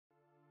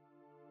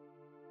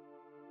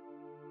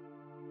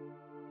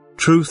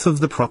truth of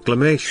the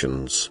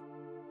proclamations.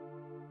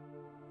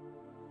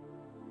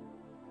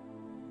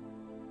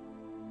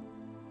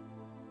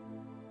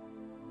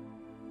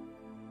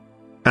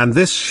 And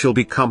this shall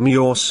become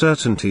your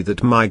certainty,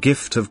 that my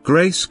gift of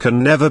grace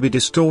can never be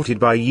distorted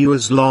by you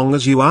as long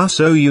as you are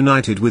so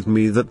united with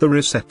me that the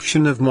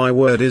reception of my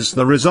word is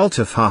the result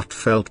of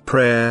heartfelt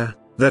prayer,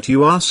 that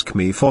you ask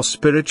me for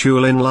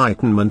spiritual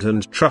enlightenment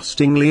and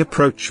trustingly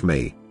approach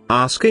me,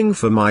 asking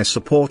for my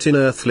support in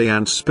earthly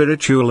and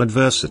spiritual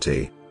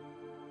adversity.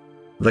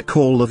 The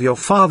call of your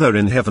Father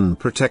in heaven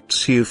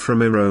protects you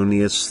from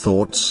erroneous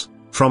thoughts,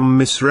 from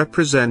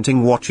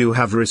misrepresenting what you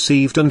have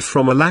received, and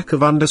from a lack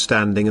of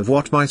understanding of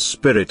what my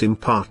Spirit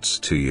imparts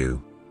to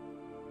you.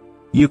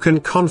 You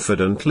can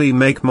confidently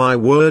make my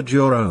word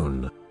your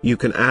own, you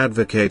can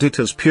advocate it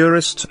as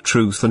purest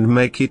truth and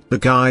make it the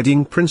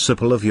guiding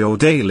principle of your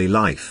daily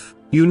life.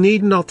 You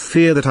need not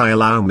fear that I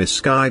allow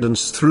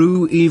misguidance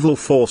through evil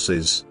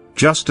forces,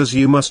 just as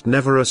you must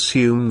never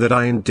assume that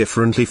I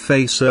indifferently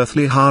face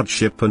earthly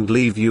hardship and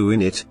leave you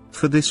in it,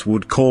 for this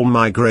would call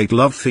my great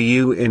love for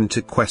you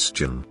into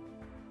question.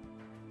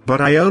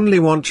 But I only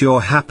want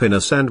your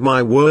happiness, and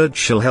my word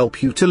shall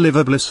help you to live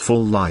a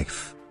blissful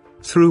life.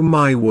 Through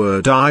my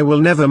word I will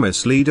never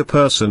mislead a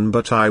person,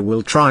 but I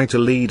will try to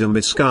lead a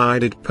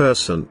misguided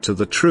person to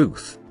the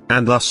truth,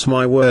 and thus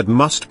my word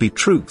must be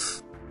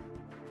truth.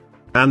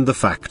 And the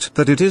fact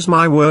that it is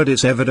my word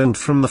is evident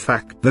from the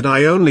fact that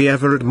I only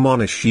ever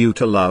admonish you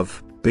to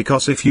love,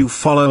 because if you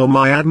follow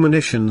my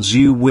admonitions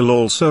you will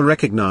also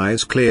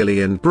recognize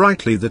clearly and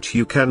brightly that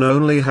you can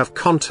only have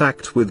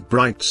contact with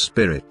bright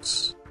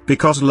spirits,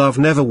 because love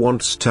never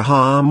wants to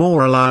harm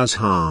or allows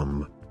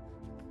harm.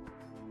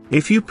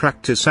 If you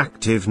practice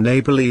active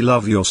neighborly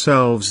love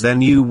yourselves,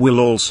 then you will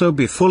also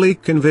be fully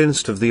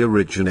convinced of the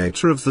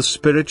originator of the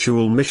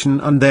spiritual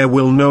mission, and there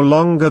will no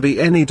longer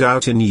be any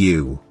doubt in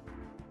you.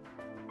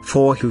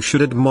 For who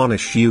should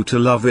admonish you to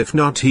love if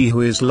not he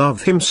who is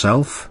love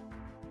himself?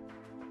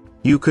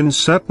 You can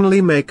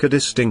certainly make a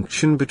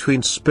distinction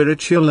between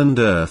spiritual and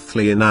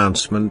earthly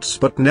announcements,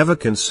 but never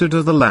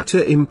consider the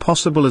latter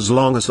impossible as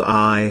long as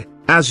I,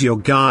 as your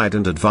guide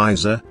and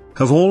advisor,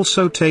 have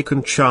also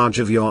taken charge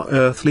of your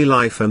earthly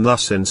life and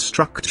thus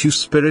instruct you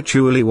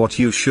spiritually what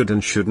you should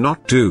and should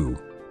not do.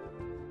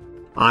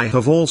 I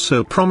have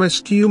also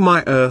promised you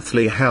my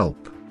earthly help,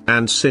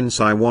 and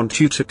since I want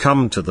you to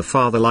come to the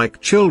Father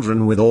like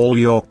children with all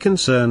your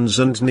concerns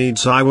and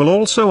needs, I will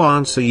also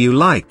answer you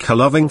like a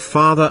loving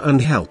Father and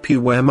help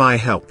you where my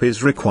help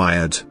is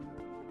required.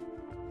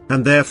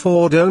 And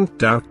therefore don't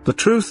doubt the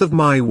truth of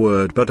my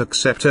word, but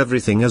accept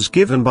everything as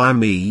given by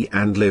me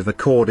and live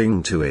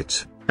according to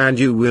it, and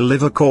you will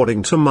live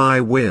according to my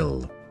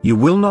will. You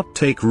will not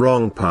take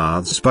wrong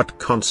paths but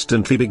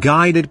constantly be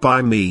guided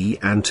by me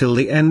until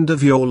the end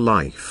of your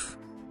life.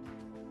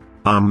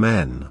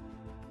 Amen.